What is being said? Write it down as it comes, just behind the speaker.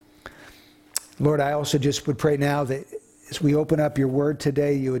Lord, I also just would pray now that as we open up your word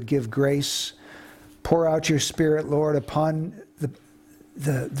today, you would give grace. Pour out your Spirit, Lord, upon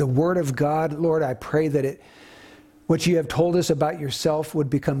the word of God. Lord, I pray that what you have told us about yourself would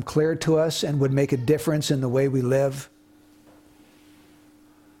become clear to us and would make a difference in the way we live.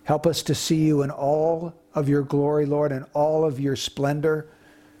 Help us to see you in all of your glory, Lord, and all of your splendor.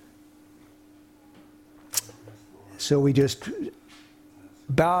 So we just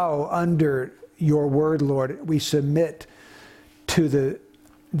bow under your word, Lord. We submit to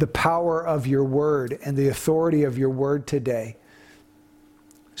the power of your word and the authority of your word today.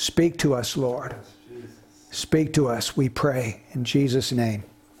 Speak to us, Lord. Speak to us, we pray. In Jesus' name,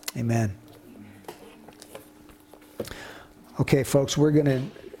 amen. Okay, folks, we're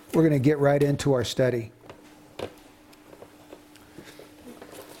gonna get right into our study.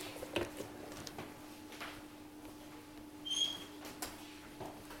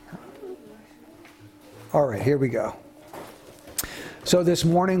 All right, here we go. So this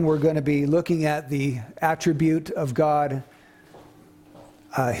morning we're going to be looking at the attribute of God,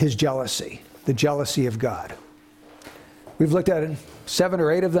 his jealousy, the jealousy of God. We've looked at 7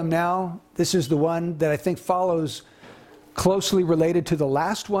 or 8 of them now. This is the one that I think follows closely related to the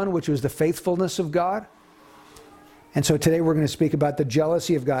last one, which was the faithfulness of God. And so today we're going to speak about the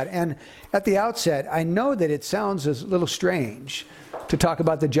jealousy of God. And at the outset, I know that it sounds a little strange to talk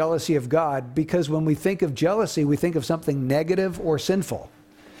about the jealousy of God, because when we think of jealousy, we think of something negative or sinful.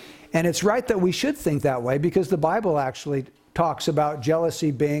 And it's right that we should think that way, because the Bible actually talks about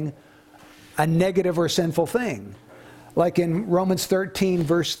jealousy being a negative or sinful thing. Like in Romans 13,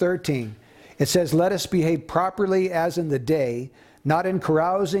 verse 13, it says, "Let us behave properly as in the day, not in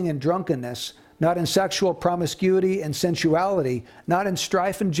carousing and drunkenness, not in sexual promiscuity and sensuality, not in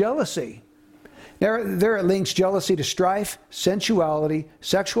strife and jealousy." There it links jealousy to strife, sensuality,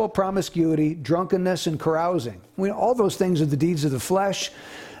 sexual promiscuity, drunkenness, and carousing. All those things are the deeds of the flesh.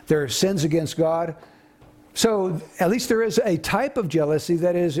 They're sins against God. So at least there is a type of jealousy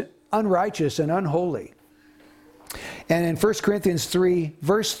that is unrighteous and unholy. And in 1 Corinthians 3,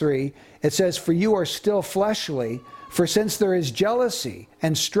 verse 3, it says, "For you are still fleshly, for since there is jealousy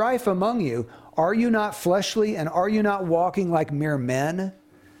and strife among you, are you not fleshly and are you not walking like mere men?"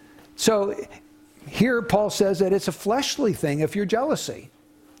 So here Paul says that it's a fleshly thing if you're jealousy,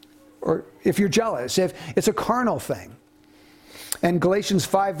 or if you're jealous, if it's a carnal thing. And Galatians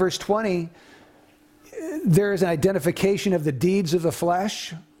 5 verse 20, there is an identification of the deeds of the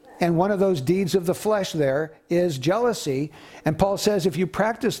flesh, and one of those deeds of the flesh there is jealousy. And Paul says if you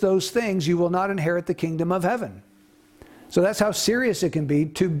practice those things, you will not inherit the kingdom of heaven. So that's how serious it can be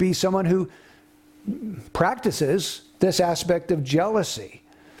to be someone who practices this aspect of jealousy.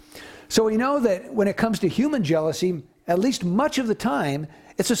 So we know that when it comes to human jealousy, at least much of the time,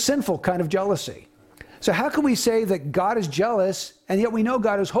 it's a sinful kind of jealousy. So how can we say that God is jealous, and yet we know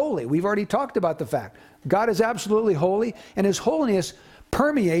God is holy? We've already talked about the fact. God is absolutely holy, and his holiness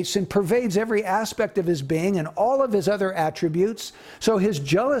permeates and pervades every aspect of his being and all of his other attributes. So his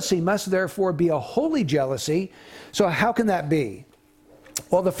jealousy must therefore be a holy jealousy. So how can that be?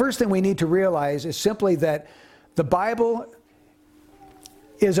 Well, the first thing we need to realize is simply that the Bible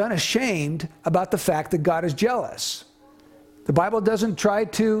is unashamed about the fact that God is jealous. The Bible doesn't try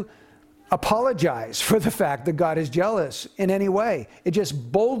to apologize for the fact that God is jealous in any way. It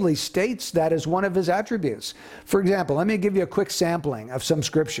just boldly states that as one of his attributes. For example, let me give you a quick sampling of some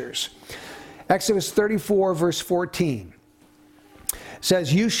scriptures. Exodus 34 verse 14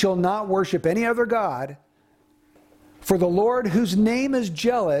 says, "You shall not worship any other God, for the Lord, whose name is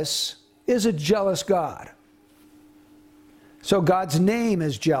jealous, is a jealous God." So God's name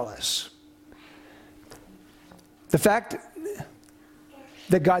is jealous. The fact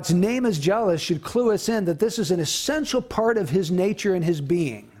that God's name is jealous should clue us in that this is an essential part of his nature and his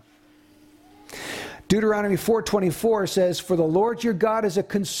being. Deuteronomy 4:24 says, "For the Lord your God is a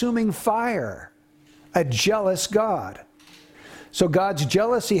consuming fire, a jealous God." So God's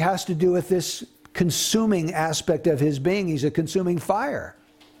jealousy has to do with this consuming aspect of his being. He's a consuming fire.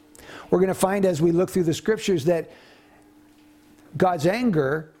 We're going to find as we look through the scriptures that God's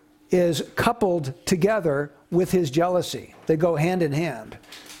anger is coupled together with his jealousy. They go hand in hand.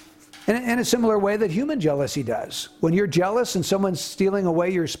 In a similar way that human jealousy does. When you're jealous and someone's stealing away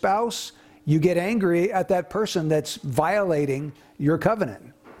your spouse, you get angry at that person that's violating your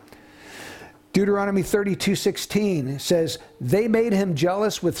covenant. Deuteronomy 32:16 says, "They made him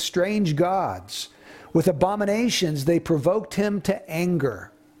jealous with strange gods. With abominations they provoked him to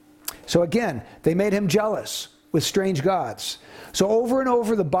anger." So again, they made him jealous with strange gods. So over and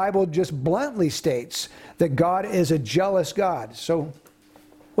over, the Bible just bluntly states that God is a jealous God. So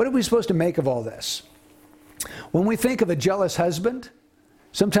What are we supposed to make of all this? When we think of a jealous husband,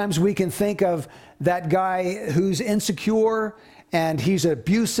 sometimes we can think of that guy who's insecure and he's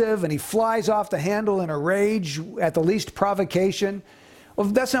abusive and he flies off the handle in a rage at the least provocation. Well,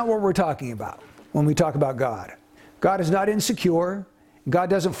 that's not what we're talking about when we talk about God. God is not insecure. God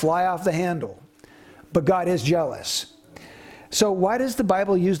doesn't fly off the handle. But God is jealous. So why does the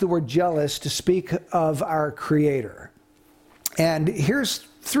Bible use the word jealous to speak of our Creator? And here's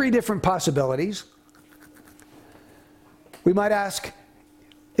 3 different possibilities. We might ask,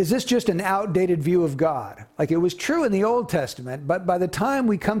 is this just an outdated view of God? Like, it was true in the Old Testament, but by the time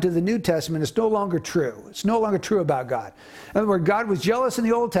we come to the New Testament, it's no longer true. It's no longer true about God. In other words, God was jealous in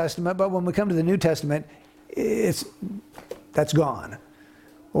the Old Testament, but when we come to the New Testament, that's gone.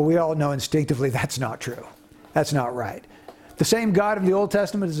 Well, we all know instinctively that's not true. That's not right. The same God of the Old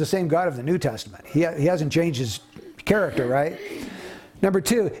Testament is the same God of the New Testament. He hasn't changed his character, right? Number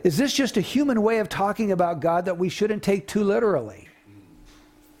 2, is this just a human way of talking about God that we shouldn't take too literally?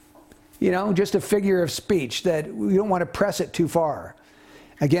 You know, just a figure of speech that we don't want to press it too far.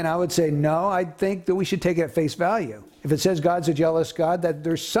 Again, I would say no. I think that we should take it at face value. If it says God's a jealous God, that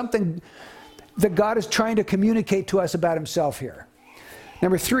there's something that God is trying to communicate to us about himself here.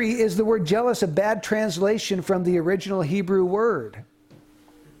 Number 3, is the word jealous a bad translation from the original Hebrew word?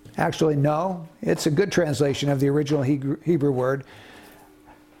 Actually, no. It's a good translation of the original Hebrew word.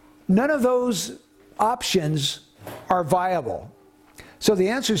 None of those options are viable. So the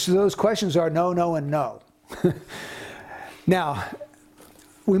answers to those questions are no, no, and no. Now,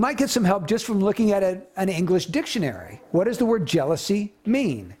 we might get some help just from looking at an English dictionary. What does the word jealousy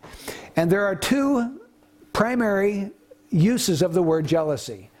mean? And there are 2 primary uses of the word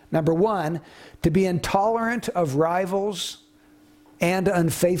jealousy. Number 1, to be intolerant of rivals and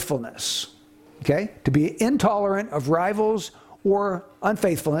unfaithfulness. Okay? To be intolerant of rivals or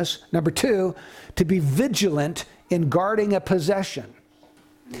unfaithfulness. Number 2, to be vigilant in guarding a possession.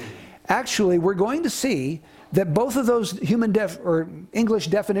 Actually, we're going to see that both of those English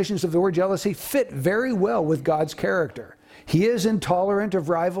definitions of the word jealousy fit very well with God's character. He is intolerant of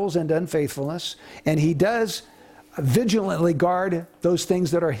rivals and unfaithfulness, and he does vigilantly guard those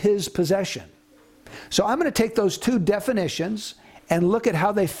things that are his possession. So I'm going to take those 2 definitions and look at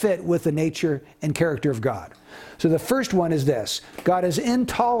how they fit with the nature and character of God. So the first one is this: God is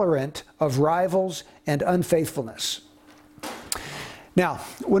intolerant of rivals and unfaithfulness. Now,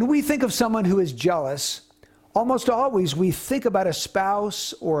 when we think of someone who is jealous, almost always we think about a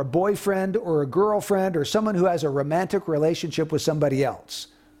spouse or a boyfriend or a girlfriend or someone who has a romantic relationship with somebody else,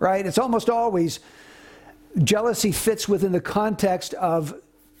 right? It's almost always jealousy fits within the context of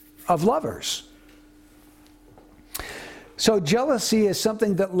lovers. So jealousy is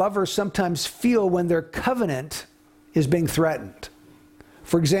something that lovers sometimes feel when their covenant is being threatened.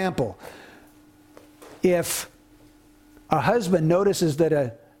 For example, if a husband notices that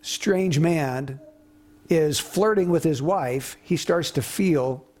a strange man is flirting with his wife, he starts to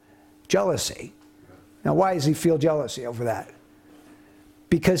feel jealousy. Now, why does he feel jealousy over that?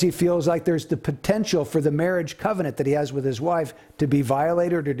 Because he feels like there's the potential for the marriage covenant that he has with his wife to be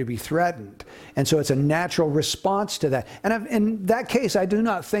violated or to be threatened. And so it's a natural response to that. And in that case, I do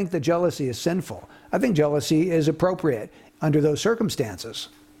not think that jealousy is sinful. I think jealousy is appropriate under those circumstances.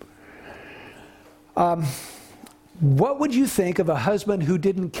 What would you think of a husband who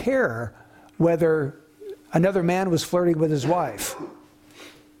didn't care whether another man was flirting with his wife?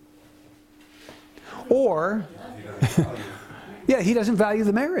 Or, yeah, he doesn't value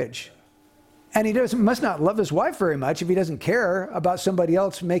the marriage. And he must not love his wife very much if he doesn't care about somebody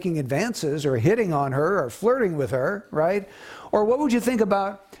else making advances or hitting on her or flirting with her, right? Or what would you think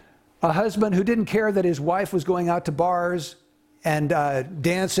about a husband who didn't care that his wife was going out to bars and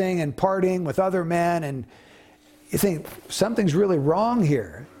dancing and partying with other men, and you think something's really wrong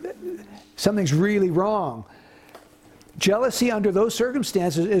here. Something's really wrong. Jealousy under those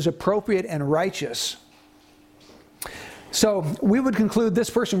circumstances is appropriate and righteous. So we would conclude this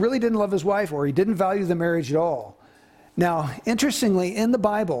person really didn't love his wife, or he didn't value the marriage at all. Now, interestingly, in the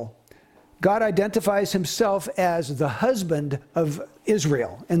Bible, God identifies himself as the husband of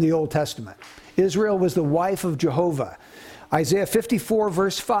Israel in the Old Testament. Israel was the wife of Jehovah. Isaiah 54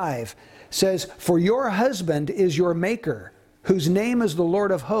 verse 5 says, "For your husband is your maker, whose name is the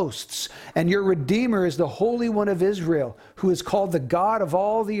Lord of hosts, and your Redeemer is the Holy One of Israel, who is called the God of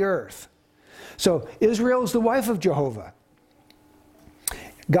all the earth." So Israel is the wife of Jehovah.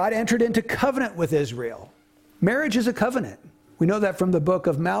 God entered into covenant with Israel. Marriage is a covenant. We know that from the book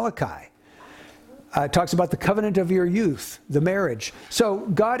of Malachi. It talks about the covenant of your youth, the marriage. So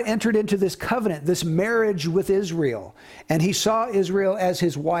God entered into this covenant, this marriage with Israel, and he saw Israel as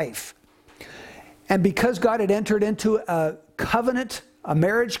his wife. And because God had entered into a covenant, a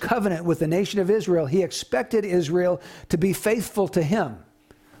marriage covenant with the nation of Israel, he expected Israel to be faithful to him.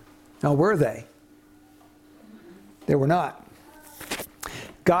 Now, were they? They were not.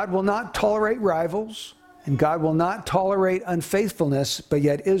 God will not tolerate rivals, and God will not tolerate unfaithfulness, but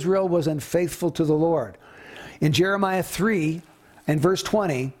yet Israel was unfaithful to the Lord. In Jeremiah 3 and verse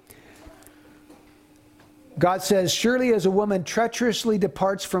 20, God says, "Surely as a woman treacherously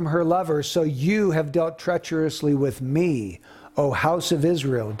departs from her lover, so you have dealt treacherously with me, O house of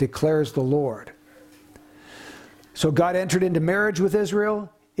Israel, declares the Lord." So God entered into marriage with Israel.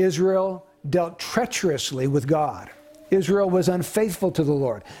 Israel dealt treacherously with God. Israel was unfaithful to the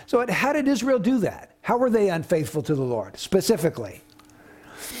Lord. So how did Israel do that? How were they unfaithful to the Lord, specifically?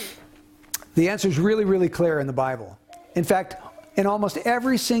 The answer is really, really clear in the Bible. In fact, in almost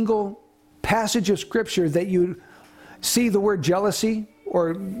every single passage of Scripture that you see the word jealousy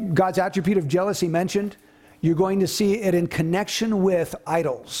or God's attribute of jealousy mentioned, you're going to see it in connection with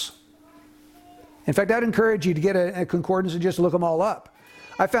idols. In fact, I'd encourage you to get a concordance and just look them all up.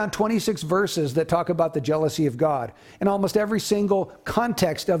 I found 26 verses that talk about the jealousy of God. In almost every single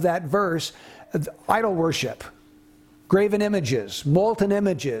context of that verse, idol worship, graven images, molten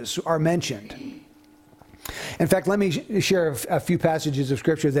images are mentioned. In fact, let me share a few passages of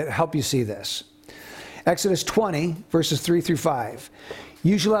Scripture that help you see this. Exodus 20, verses 3 through 5.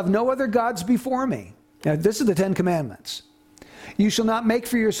 "You shall have no other gods before me." Now, this is the Ten Commandments. "You shall not make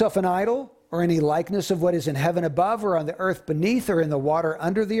for yourself an idol, or any likeness of what is in heaven above, or on the earth beneath, or in the water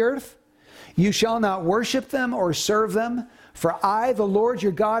under the earth. You shall not worship them or serve them, for I, the Lord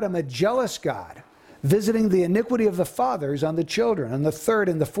your God, am a jealous God, visiting the iniquity of the fathers on the children, on the third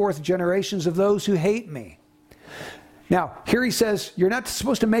and the fourth generations of those who hate me." Now, here he says, you're not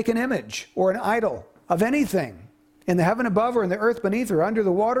supposed to make an image or an idol of anything in the heaven above, or in the earth beneath, or under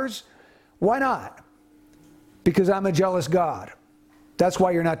the waters. Why not? Because I'm a jealous God. That's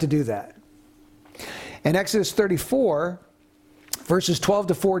why you're not to do that. In Exodus 34, verses 12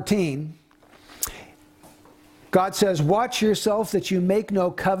 to 14, God says, "Watch yourself that you make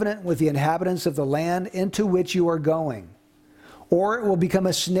no covenant with the inhabitants of the land into which you are going, or it will become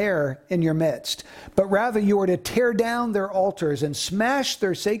a snare in your midst. But rather you are to tear down their altars and smash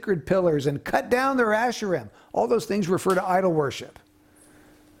their sacred pillars and cut down their Asherim." All those things refer to idol worship.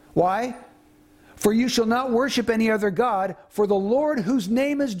 Why? "For you shall not worship any other God, for the Lord whose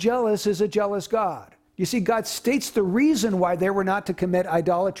name is jealous is a jealous God." You see, God states the reason why they were not to commit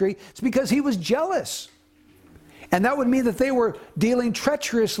idolatry. It's because he was jealous. And that would mean that they were dealing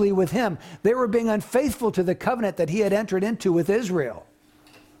treacherously with him. They were being unfaithful to the covenant that he had entered into with Israel.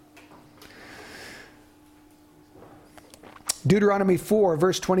 Deuteronomy 4,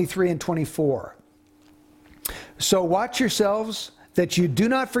 verse 23 and 24. "So watch yourselves that you do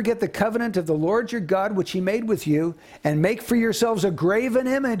not forget the covenant of the Lord your God, which he made with you, and make for yourselves a graven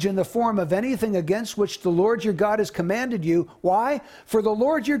image in the form of anything against which the Lord your God has commanded you." Why? "For the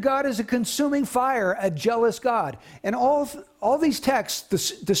Lord your God is a consuming fire, a jealous God." And all these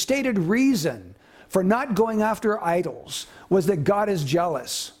texts, the stated reason for not going after idols was that God is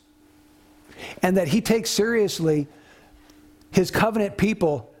jealous, and that he takes seriously his covenant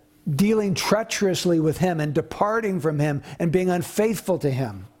people dealing treacherously with him and departing from him and being unfaithful to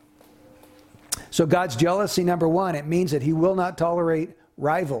him. So God's jealousy, number one, it means that he will not tolerate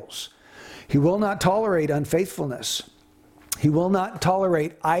rivals. He will not tolerate unfaithfulness. He will not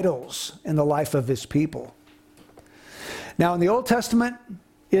tolerate idols in the life of his people. Now, in the Old Testament,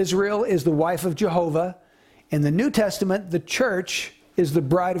 Israel is the wife of Jehovah. In the New Testament, the church is the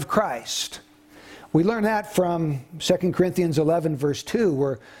bride of Christ. We learn that from 2 Corinthians 11, verse 2,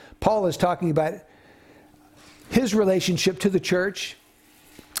 where Paul is talking about his relationship to the church.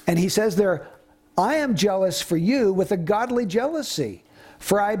 And he says there, "I am jealous for you with a godly jealousy,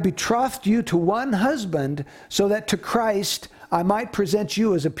 for I betrothed you to one husband, so that to Christ I might present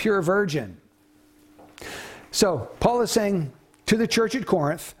you as a pure virgin." So Paul is saying to the church at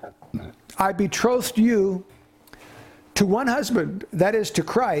Corinth, "I betrothed you to one husband, that is to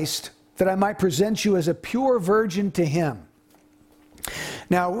Christ, that I might present you as a pure virgin to him."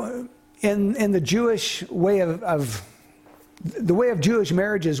 Now, in the Jewish way of Jewish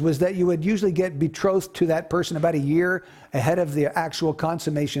marriages was that you would usually get betrothed to that person about a year ahead of the actual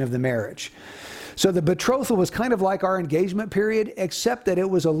consummation of the marriage. So the betrothal was kind of like our engagement period, except that it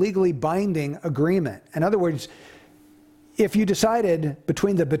was a legally binding agreement. In other words, if you decided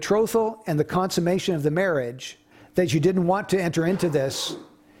between the betrothal and the consummation of the marriage that you didn't want to enter into this,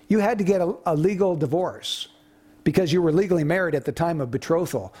 you had to get a legal divorce because you were legally married at the time of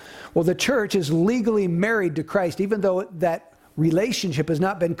betrothal. Well, the church is legally married to Christ, even though that relationship has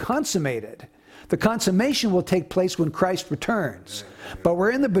not been consummated. The consummation will take place when Christ returns. But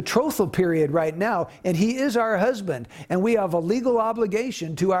we're in the betrothal period right now, and he is our husband, and we have a legal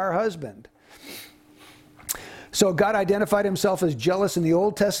obligation to our husband. So God identified himself as jealous in the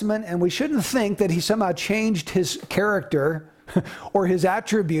Old Testament, and we shouldn't think that he somehow changed his character or his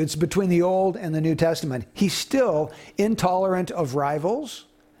attributes between the Old and the New Testament. He's still intolerant of rivals,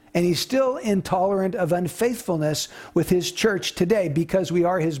 and he's still intolerant of unfaithfulness with his church today because we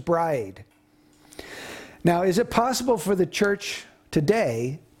are his bride. Now, is it possible for the church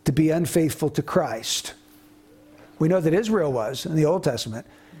today to be unfaithful to Christ? We know that Israel was in the Old Testament.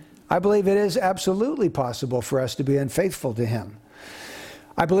 I believe it is absolutely possible for us to be unfaithful to him.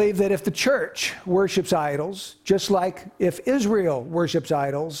 I believe that if the church worships idols, just like if Israel worships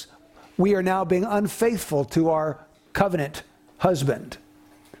idols, we are now being unfaithful to our covenant husband.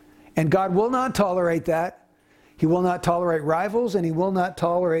 And God will not tolerate that. He will not tolerate rivals, and he will not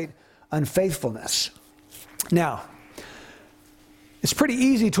tolerate unfaithfulness. Now, it's pretty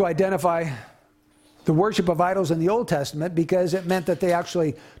easy to identify the worship of idols in the Old Testament because it meant that they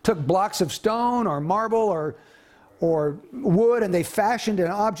actually took blocks of stone or marble or wood and they fashioned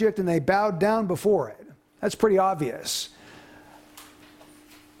an object and they bowed down before it. That's pretty obvious.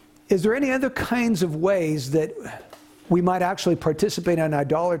 Is there any other kinds of ways that we might actually participate in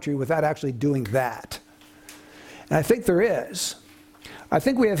idolatry without actually doing that? And I think there is. I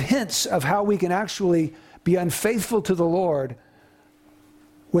think we have hints of how we can actually be unfaithful to the Lord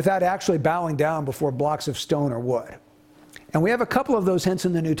without actually bowing down before blocks of stone or wood. And we have a couple of those hints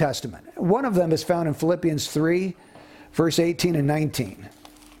in the New Testament. One of them is found in Philippians 3, verse 18 and 19.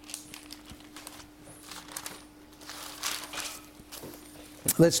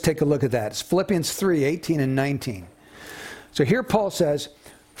 Let's take a look at that. It's Philippians 3, 18 and 19. So here Paul says,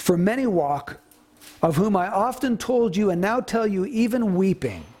 "For many walk, of whom I often told you and now tell you even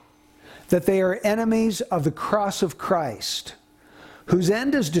weeping, that they are enemies of the cross of Christ, whose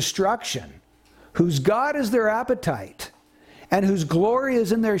end is destruction, whose God is their appetite, and whose glory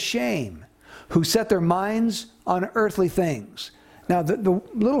is in their shame, who set their minds on earthly things." Now, the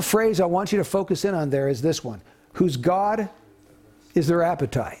little phrase I want you to focus in on there is this one: whose God is their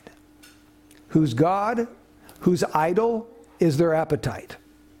appetite. Whose God, whose idol is their appetite.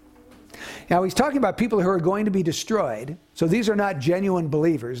 Now, he's talking about people who are going to be destroyed. So these are not genuine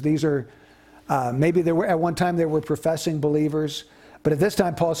believers. These are, maybe they were at one time they were professing believers. But at this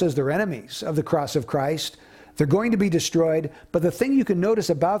time, Paul says they're enemies of the cross of Christ. They're going to be destroyed. But the thing you can notice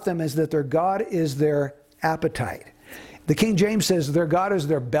about them is that their God is their appetite. The King James says their God is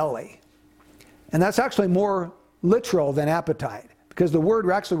their belly. And that's actually more literal than appetite, because the word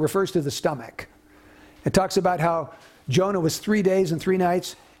actually refers to the stomach. It talks about how Jonah was 3 days and 3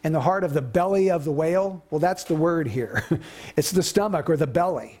 nights in the heart of the belly of the whale. Well, that's the word here. It's the stomach or the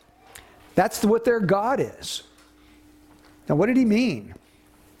belly. That's what their God is. Now, what did he mean?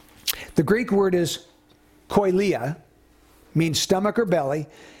 The Greek word is koilia, means stomach or belly.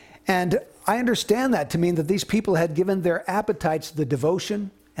 And I understand that to mean that these people had given their appetites the devotion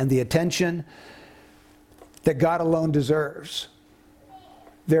and the attention that God alone deserves.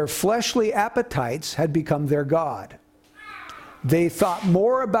 Their fleshly appetites had become their God. They thought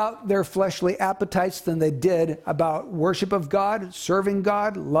more about their fleshly appetites than they did about worship of God, serving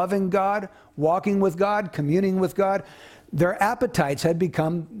God, loving God, walking with God, communing with God. Their appetites had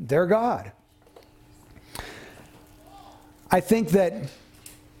become their God. I think that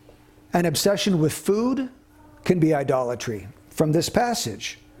an obsession with food can be idolatry from this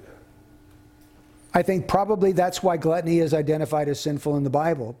passage. I think probably that's why gluttony is identified as sinful in the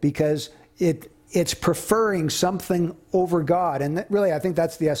Bible, because it's preferring something over God. And really, I think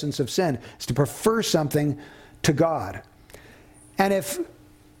that's the essence of sin, is to prefer something to God. And if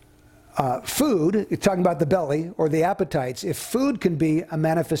food, talking about the belly or the appetites, if food can be a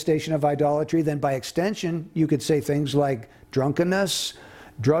manifestation of idolatry, then by extension, you could say things like drunkenness,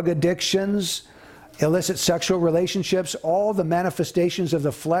 drug addictions, illicit sexual relationships, all the manifestations of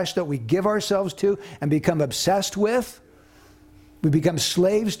the flesh that we give ourselves to and become obsessed with, we become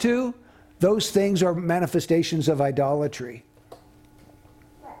slaves to, those things are manifestations of idolatry.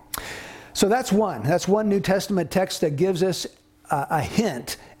 So that's one. That's one New Testament text that gives us a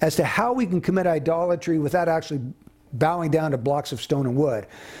hint as to how we can commit idolatry without actually bowing down to blocks of stone and wood.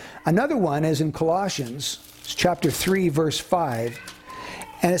 Another one is in Colossians chapter 3, verse 5.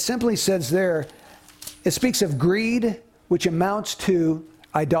 And it simply says there, it speaks of greed, which amounts to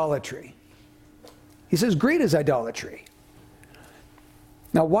idolatry. He says greed is idolatry.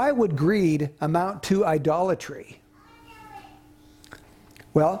 Now, why would greed amount to idolatry?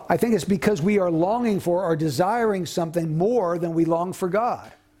 Well, I think it's because we are longing for or desiring something more than we long for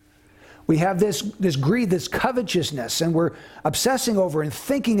God. We have this greed, this covetousness, and we're obsessing over and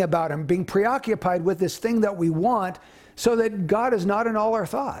thinking about and being preoccupied with this thing that we want, so that God is not in all our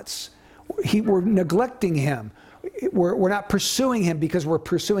thoughts. We're neglecting Him. We're not pursuing Him because we're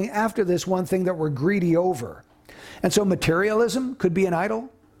pursuing after this one thing that we're greedy over. And so materialism could be an idol.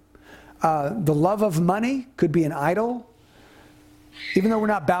 The love of money could be an idol. Even though we're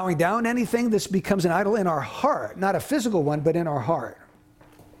not bowing down to anything, this becomes an idol in our heart. Not a physical one, but in our heart.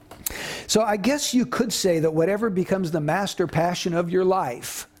 So I guess you could say that whatever becomes the master passion of your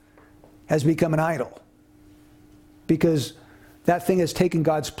life has become an idol. Because that thing has taken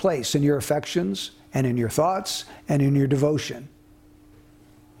God's place in your affections and in your thoughts and in your devotion.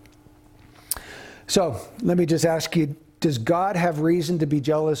 So let me just ask you, does God have reason to be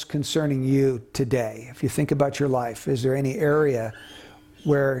jealous concerning you today? If you think about your life, is there any area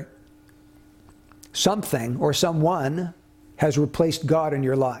where something or someone has replaced God in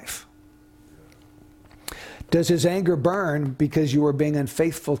your life? Does His anger burn because you are being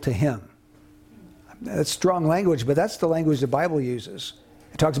unfaithful to Him? That's strong language, but that's the language the Bible uses.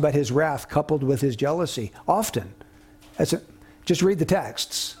 It talks about His wrath coupled with His jealousy, often. Just read the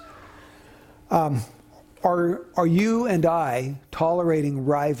texts. Are you and I tolerating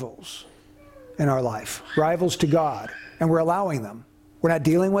rivals in our life? Rivals to God, and we're allowing them. We're not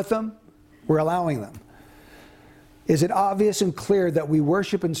dealing with them, we're allowing them. Is it obvious and clear that we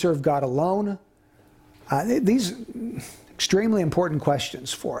worship and serve God alone? These extremely important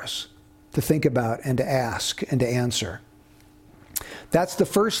questions for us to think about and to ask and to answer. That's the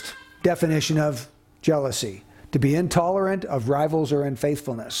first definition of jealousy, to be intolerant of rivals or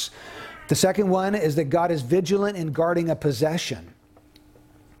unfaithfulness. The second one is that God is vigilant in guarding a possession.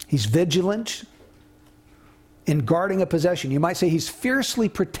 He's vigilant in guarding a possession. You might say He's fiercely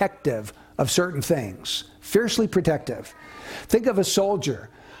protective of certain things. Fiercely protective. Think of a soldier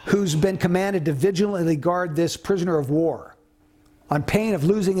who's been commanded to vigilantly guard this prisoner of war on pain of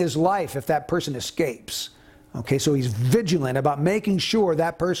losing his life if that person escapes. Okay, so he's vigilant about making sure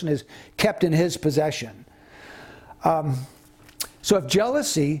that person is kept in his possession. So if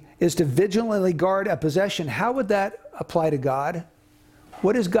jealousy is to vigilantly guard a possession, how would that apply to God?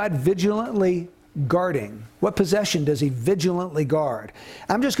 What is God vigilantly guarding? What possession does He vigilantly guard?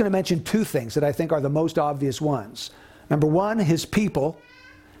 I'm just going to mention two things that I think are the most obvious ones. Number one, His people.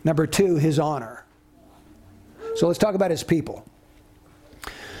 Number two, His honor. So let's talk about His people.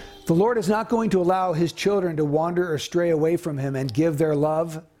 The Lord is not going to allow His children to wander or stray away from Him and give their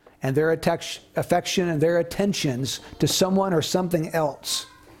love and their affection and their attentions to someone or something else.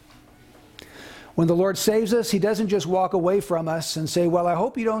 When the Lord saves us, He doesn't just walk away from us and say, well, I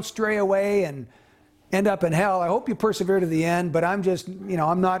hope you don't stray away and end up in hell. I hope you persevere to the end, but I'm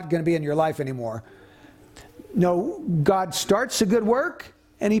not going to be in your life anymore. No, God starts a good work,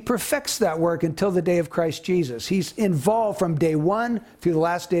 and He perfects that work until the day of Christ Jesus. He's involved from day one through the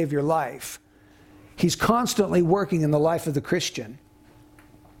last day of your life. He's constantly working in the life of the Christian.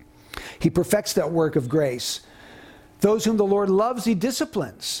 He perfects that work of grace. Those whom the Lord loves, He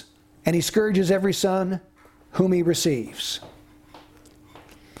disciplines, and He scourges every son whom He receives.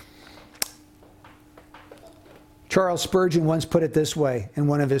 Charles Spurgeon once put it this way in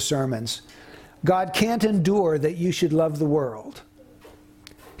one of his sermons: God can't endure that you should love the world.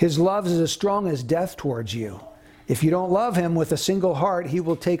 His love is as strong as death towards you. If you don't love Him with a single heart, He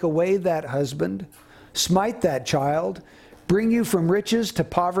will take away that husband, smite that child, bring you from riches to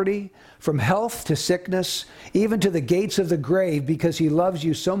poverty, from health to sickness, even to the gates of the grave, because He loves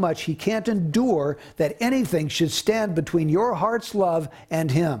you so much He can't endure that anything should stand between your heart's love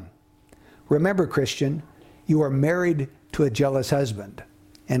and Him. Remember, Christian, you are married to a jealous husband.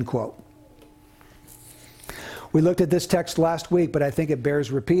 End quote. We looked at this text last week, but I think it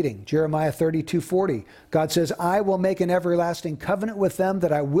bears repeating. Jeremiah 32:40. God says, I will make an everlasting covenant with them,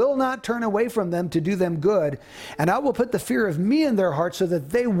 that I will not turn away from them to do them good, and I will put the fear of me in their hearts so that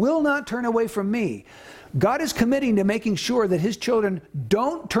they will not turn away from me. God is committing to making sure that His children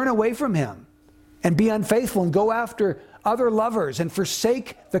don't turn away from Him and be unfaithful and go after other lovers and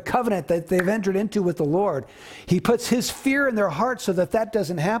forsake the covenant that they've entered into with the Lord. He puts His fear in their hearts so that that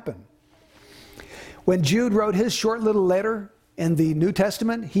doesn't happen. When Jude wrote his short little letter in the New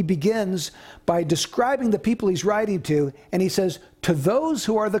Testament, he begins by describing the people he's writing to, and he says, to those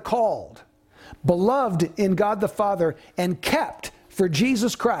who are the called, beloved in God the Father, and kept for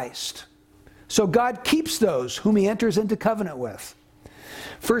Jesus Christ. So God keeps those whom He enters into covenant with.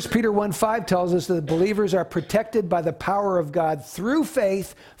 1 Peter 1:5 tells us that believers are protected by the power of God through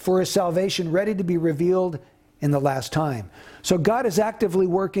faith for a salvation ready to be revealed in the last time. So God is actively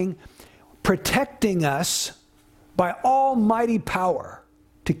working, protecting us by almighty power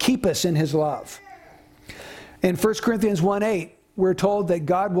to keep us in his love. In 1 Corinthians 1:8, we're told that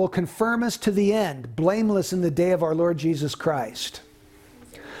God will confirm us to the end, blameless in the day of our Lord Jesus Christ.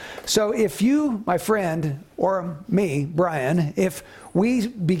 So if you, my friend, or me, Brian, if we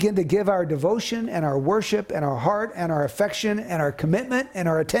begin to give our devotion and our worship and our heart and our affection and our commitment and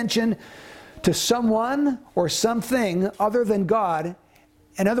our attention to someone or something other than God,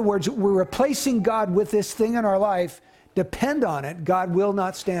 in other words, we're replacing God with this thing in our life, depend on it, God will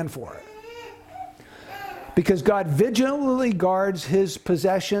not stand for it. Because God vigilantly guards his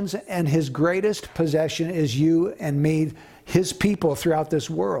possessions, and his greatest possession is you and me, his people throughout this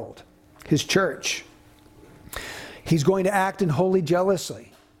world, his church. He's going to act in holy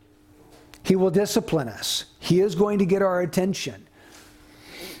jealousy. He will discipline us. He is going to get our attention.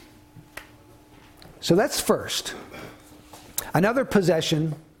 So that's first. Another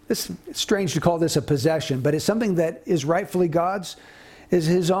possession, it's strange to call this a possession, but it's something that is rightfully God's, is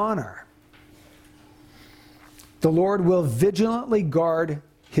his honor. The Lord will vigilantly guard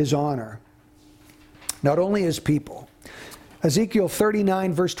his honor, not only his people. Ezekiel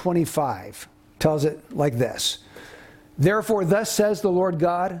 39 verse 25 tells it like this. Therefore, thus says the Lord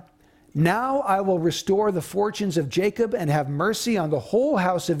God, now I will restore the fortunes of Jacob and have mercy on the whole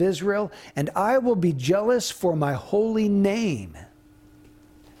house of Israel, and I will be jealous for my holy name.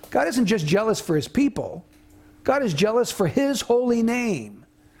 God isn't just jealous for his people. God is jealous for his holy name.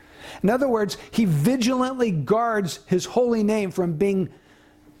 In other words, he vigilantly guards his holy name from being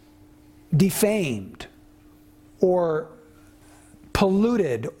defamed or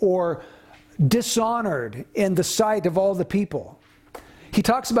polluted or dishonored in the sight of all the people. He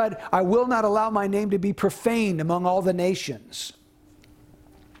talks about, I will not allow my name to be profaned among all the nations.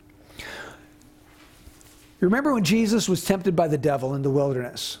 You remember when Jesus was tempted by the devil in the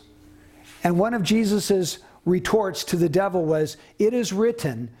wilderness? And one of Jesus's retorts to the devil was, it is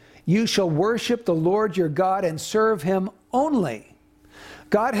written, you shall worship the Lord your God and serve him only.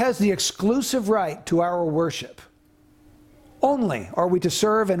 God has the exclusive right to our worship. Only are we to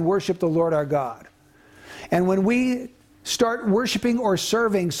serve and worship the Lord our God. And when we start worshiping or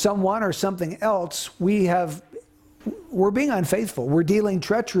serving someone or something else, we're being unfaithful. We're dealing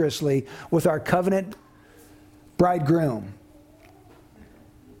treacherously with our covenant bridegroom.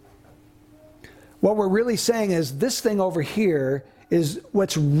 What we're really saying is, this thing over here is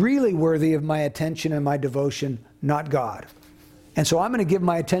what's really worthy of my attention and my devotion, not God. And so I'm going to give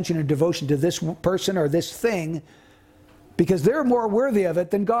my attention and devotion to this person or this thing because they're more worthy of it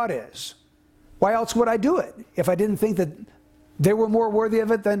than God is. Why else would I do it if I didn't think that they were more worthy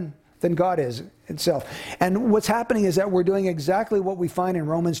of it than God is itself? And what's happening is that we're doing exactly what we find in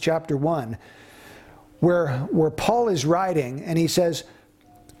Romans chapter 1, where Paul is writing, and he says,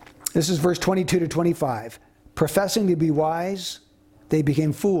 this is verse 22 to 25, professing to be wise, they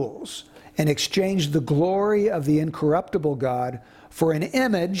became fools and exchanged the glory of the incorruptible God for an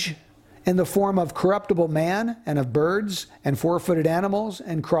image in the form of corruptible man and of birds and four-footed animals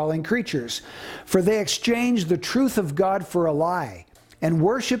and crawling creatures. For they exchanged the truth of God for a lie and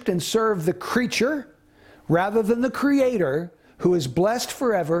worshipped and served the creature rather than the Creator, who is blessed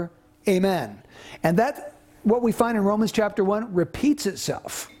forever. Amen. And that, what we find in Romans chapter 1, repeats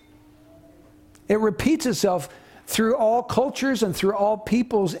itself. It repeats itself through all cultures and through all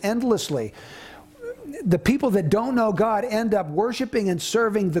peoples endlessly. The people that don't know God end up worshiping and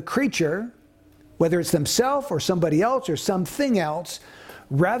serving the creature, whether it's themselves or somebody else or something else,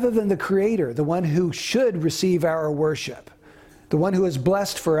 rather than the Creator, the one who should receive our worship, the one who is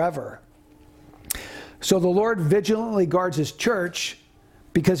blessed forever. So the Lord vigilantly guards his church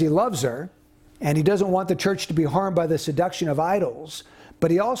because he loves her, and he doesn't want the church to be harmed by the seduction of idols,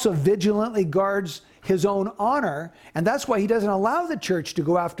 but he also vigilantly guards his own honor, and that's why he doesn't allow the church to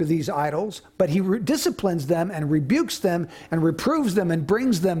go after these idols, but he disciplines them and rebukes them and reproves them and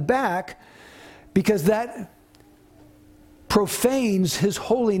brings them back, because that profanes his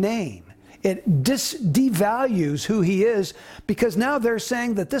holy name. It devalues who he is, because now they're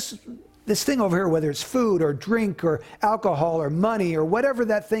saying that this thing over here, whether it's food or drink or alcohol or money or whatever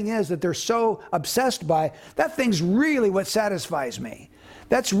that thing is that they're so obsessed by, that thing's really what satisfies me.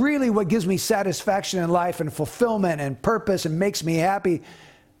 That's really what gives me satisfaction in life and fulfillment and purpose and makes me happy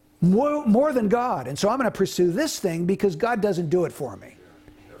more than God. And so I'm going to pursue this thing because God doesn't do it for me.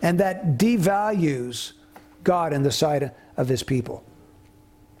 And that devalues God in the sight of his people.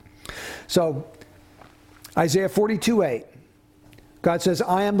 So Isaiah 42:8. God says,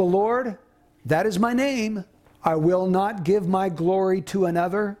 I am the Lord, that is my name. I will not give my glory to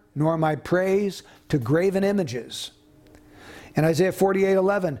another, nor my praise to graven images. And Isaiah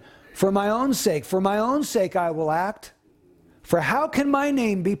 48:11, for my own sake I will act. For how can my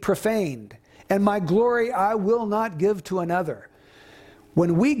name be profaned? And my glory I will not give to another.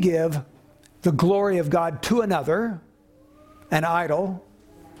 When we give the glory of God to another, an idol,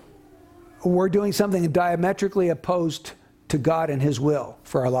 we're doing something diametrically opposed to God and His will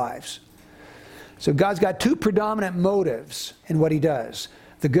for our lives. So God's got two predominant motives in what He does: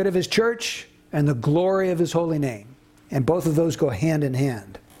 the good of His church and the glory of His holy name. And both of those go hand in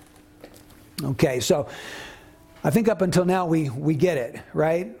hand. Okay, so I think up until now we get it,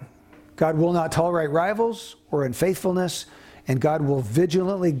 right? God will not tolerate rivals or unfaithfulness, and God will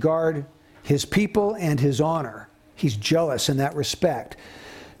vigilantly guard His people and His honor. He's jealous in that respect.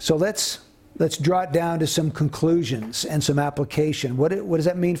 So let's draw it down to some conclusions and some application. What does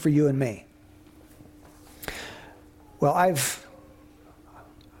that mean for you and me? Well,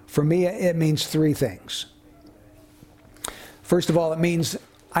 for me, it means three things. First of all, it means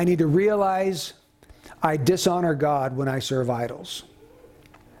I need to realize I dishonor God when I serve idols.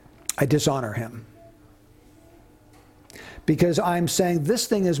 I dishonor Him. Because I'm saying this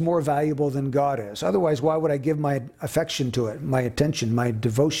thing is more valuable than God is. Otherwise, why would I give my affection to it, my attention, my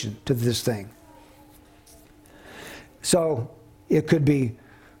devotion to this thing? So it could be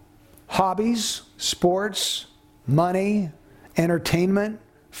hobbies, sports, money, entertainment,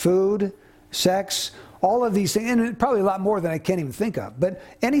 food, sex, all of these things, and probably a lot more than I can't even think of. But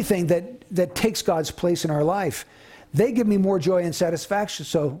anything that takes God's place in our life, they give me more joy and satisfaction.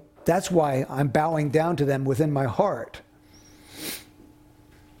 So that's why I'm bowing down to them within my heart.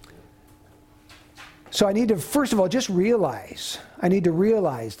 So I need to, first of all, just realize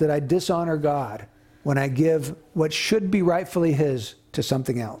that I dishonor God when I give what should be rightfully His to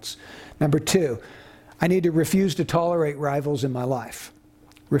something else. Number two, I need to refuse to tolerate rivals in my life.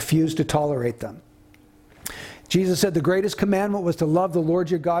 Refuse to tolerate them. Jesus said the greatest commandment was to love the Lord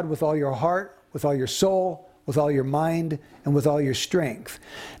your God with all your heart, with all your soul, with all your mind, and with all your strength.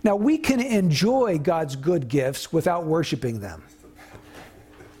 Now, we can enjoy God's good gifts without worshiping them.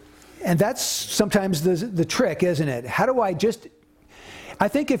 And that's sometimes the trick, isn't it? How do I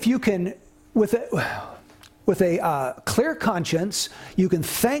think if you can, with a clear conscience, you can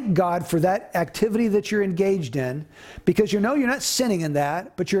thank God for that activity that you're engaged in, because you know you're not sinning in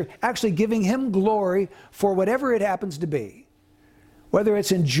that, but you're actually giving Him glory for whatever it happens to be. Whether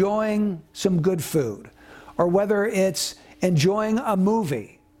it's enjoying some good food, or whether it's enjoying a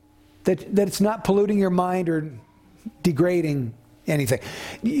movie, that it's not polluting your mind or degrading anything.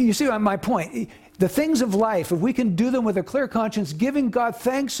 You see my point? The things of life, if we can do them with a clear conscience, giving God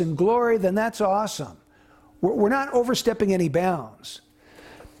thanks and glory, then that's awesome. We're not overstepping any bounds.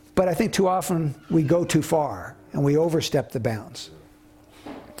 But I think too often we go too far and we overstep the bounds.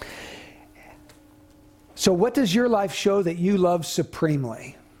 So what does your life show that you love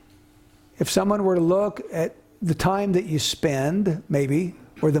supremely? If someone were to look at the time that you spend, maybe,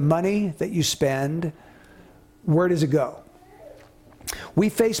 or the money that you spend, where does it go? We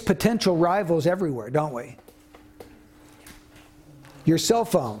face potential rivals everywhere, don't we? Your cell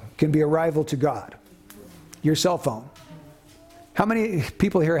phone can be a rival to God. Your cell phone. How many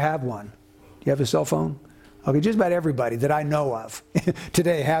people here have one? Do you have a cell phone? Okay, just about everybody that I know of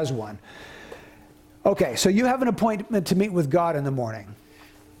today has one. Okay, so you have an appointment to meet with God in the morning,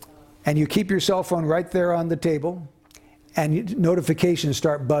 and you keep your cell phone right there on the table, and notifications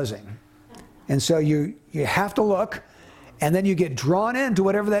start buzzing. And so you have to look, and then you get drawn into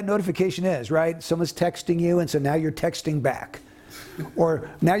whatever that notification is, right? Someone's texting you, and so now you're texting back. Or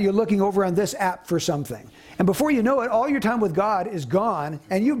now you're looking over on this app for something. And before you know it, all your time with God is gone,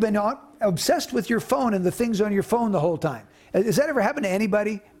 and you've been obsessed with your phone and the things on your phone the whole time. Has that ever happened to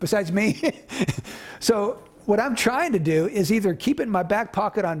anybody besides me? So what I'm trying to do is either keep it in my back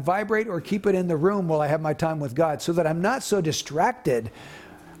pocket on vibrate or keep it in the room while I have my time with God, so that I'm not so distracted.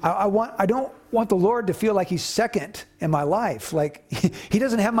 I don't want the Lord to feel like He's second in my life. Like He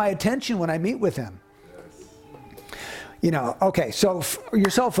doesn't have my attention when I meet with Him. Okay, so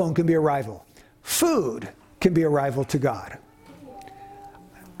your cell phone can be a rival. Food can be a rival to God.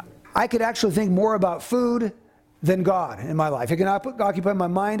 I could actually think more about food than God in my life. It can occupy my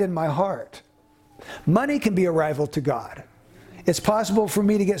mind and my heart. Money can be a rival to God. It's possible for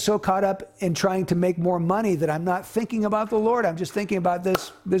me to get so caught up in trying to make more money that I'm not thinking about the Lord. I'm just thinking about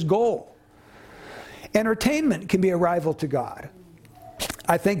this goal. Entertainment can be a rival to God.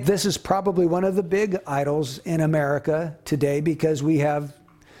 I think this is probably one of the big idols in America today, because we have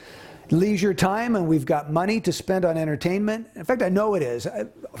leisure time and we've got money to spend on entertainment. In fact, I know it is.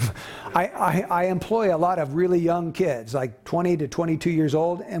 I employ a lot of really young kids, like 20 to 22 years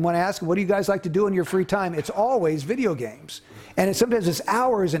old. And when I ask them, what do you guys like to do in your free time? It's always video games. And sometimes it's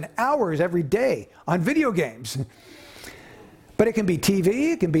hours and hours every day on video games. But it can be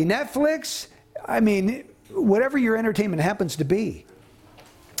TV, it can be Netflix. I mean, whatever your entertainment happens to be.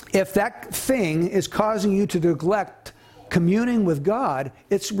 If that thing is causing you to neglect communing with God,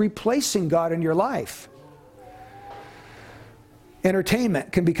 it's replacing God in your life.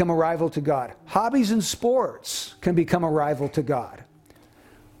 Entertainment can become a rival to God. Hobbies and sports can become a rival to God.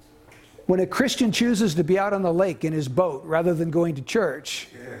 When a Christian chooses to be out on the lake in his boat rather than going to church,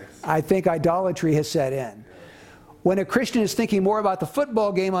 I think idolatry has set in. When a Christian is thinking more about the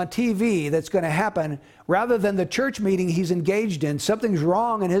football game on TV that's going to happen rather than the church meeting he's engaged in, something's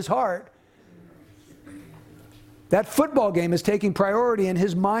wrong in his heart. That football game is taking priority in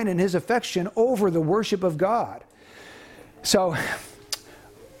his mind and his affection over the worship of God. So,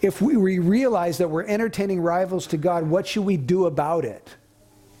 if we realize that we're entertaining rivals to God, what should we do about it?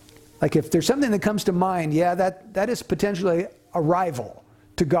 Like if there's something that comes to mind, yeah, that is potentially a rival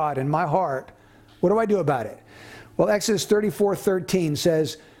to God in my heart. What do I do about it? Well, Exodus 34:13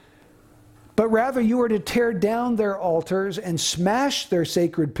 says, but rather you are to tear down their altars and smash their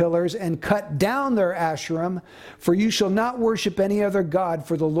sacred pillars and cut down their Asherim, for you shall not worship any other god,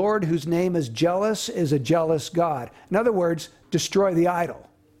 for the Lord whose name is jealous is a jealous God. In other words, destroy the idol.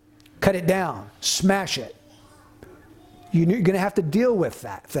 Cut it down. Smash it. You're going to have to deal with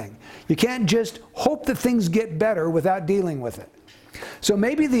that thing. You can't just hope that things get better without dealing with it. So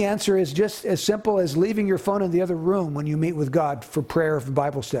maybe the answer is just as simple as leaving your phone in the other room when you meet with God for prayer or for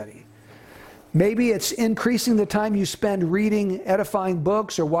Bible study. Maybe it's increasing the time you spend reading edifying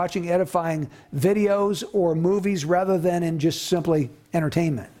books or watching edifying videos or movies rather than in just simply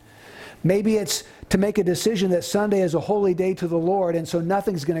entertainment. Maybe it's to make a decision that Sunday is a holy day to the Lord, and so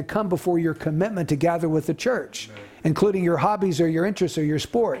nothing's going to come before your commitment to gather with the church, including your hobbies or your interests or your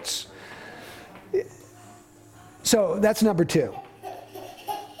sports. So that's number two.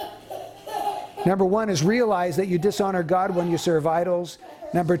 Number one is realize that you dishonor God when you serve idols.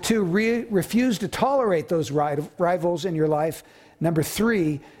 Number two, refuse to tolerate those rivals in your life. Number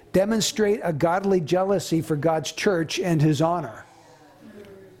three, demonstrate a godly jealousy for God's church and his honor.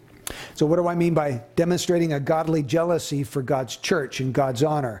 So what do I mean by demonstrating a godly jealousy for God's church and God's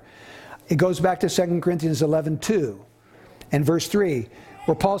honor? It goes back to 2 Corinthians 11:2 and verse 3,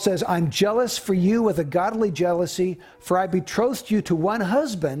 where Paul says, I'm jealous for you with a godly jealousy, for I betrothed you to one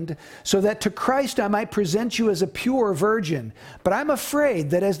husband, so that to Christ I might present you as a pure virgin. But I'm afraid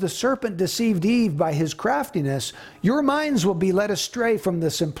that as the serpent deceived Eve by his craftiness, your minds will be led astray from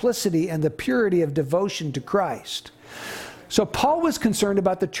the simplicity and the purity of devotion to Christ. So Paul was concerned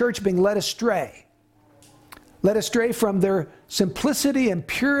about the church being led astray from their simplicity and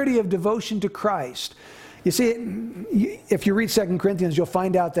purity of devotion to Christ. You see, if you read 2 Corinthians, you'll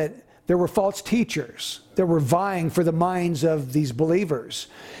find out that there were false teachers that were vying for the minds of these believers.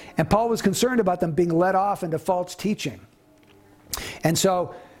 And Paul was concerned about them being led off into false teaching. And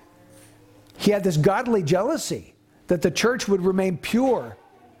so he had this godly jealousy that the church would remain pure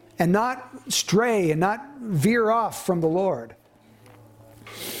and not stray and not veer off from the Lord.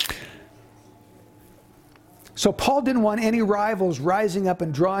 So Paul didn't want any rivals rising up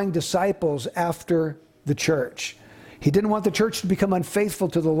and drawing disciples after the church. He didn't want the church to become unfaithful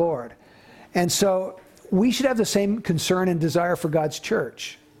to the Lord. And so we should have the same concern and desire for God's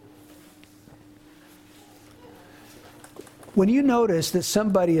church. When you notice that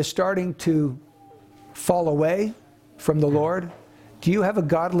somebody is starting to fall away from the Lord, do you have a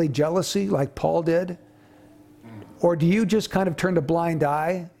godly jealousy like Paul did? Or do you just kind of turn a blind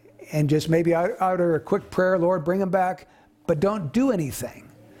eye and just maybe utter a quick prayer, Lord, bring them back, but don't do anything?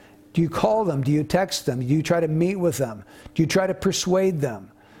 Do you call them? Do you text them? Do you try to meet with them? Do you try to persuade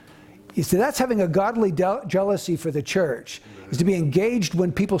them? You see, that's having a godly jealousy for the church, is to be engaged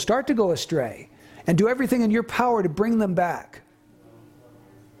when people start to go astray and do everything in your power to bring them back.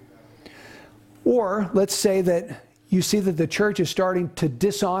 Or let's say that you see that the church is starting to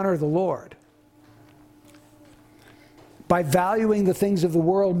dishonor the Lord by valuing the things of the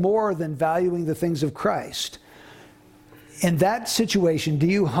world more than valuing the things of Christ. In that situation, do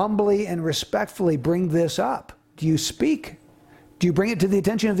you humbly and respectfully bring this up? Do you speak? Do you bring it to the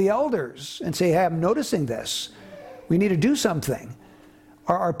attention of the elders and say, hey, I'm noticing this. We need to do something.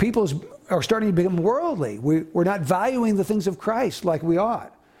 Our people are starting to become worldly. We're not valuing the things of Christ like we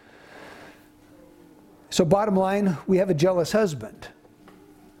ought. So bottom line, we have a jealous husband.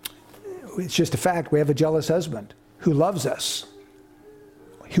 It's just a fact. We have a jealous husband who loves us.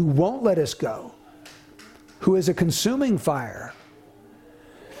 who won't let us go, who is a consuming fire.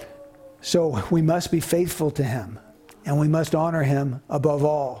 So we must be faithful to him, and we must honor him above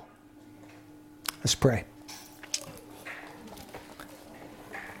all. Let's pray.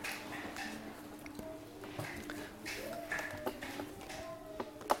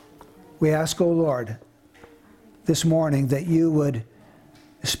 We ask, O Lord, this morning that you would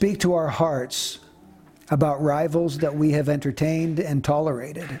speak to our hearts about rivals that we have entertained and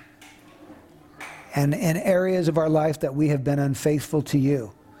tolerated, and in areas of our life that we have been unfaithful to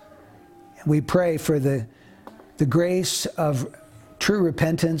you. And we pray for the grace of true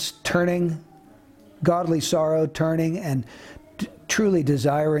repentance, turning, godly sorrow, turning, and truly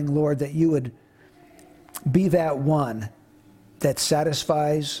desiring, Lord, that you would be that one that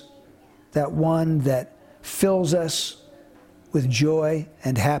satisfies, that one that fills us with joy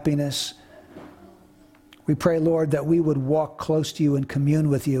and happiness. We pray, Lord, that we would walk close to you and commune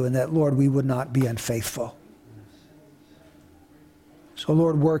with you, and that, Lord, we would not be unfaithful. So,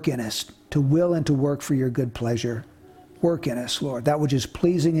 Lord, work in us to will and to work for your good pleasure. Work in us, Lord, that which is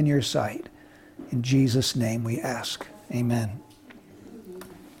pleasing in your sight. In Jesus' name we ask. Amen.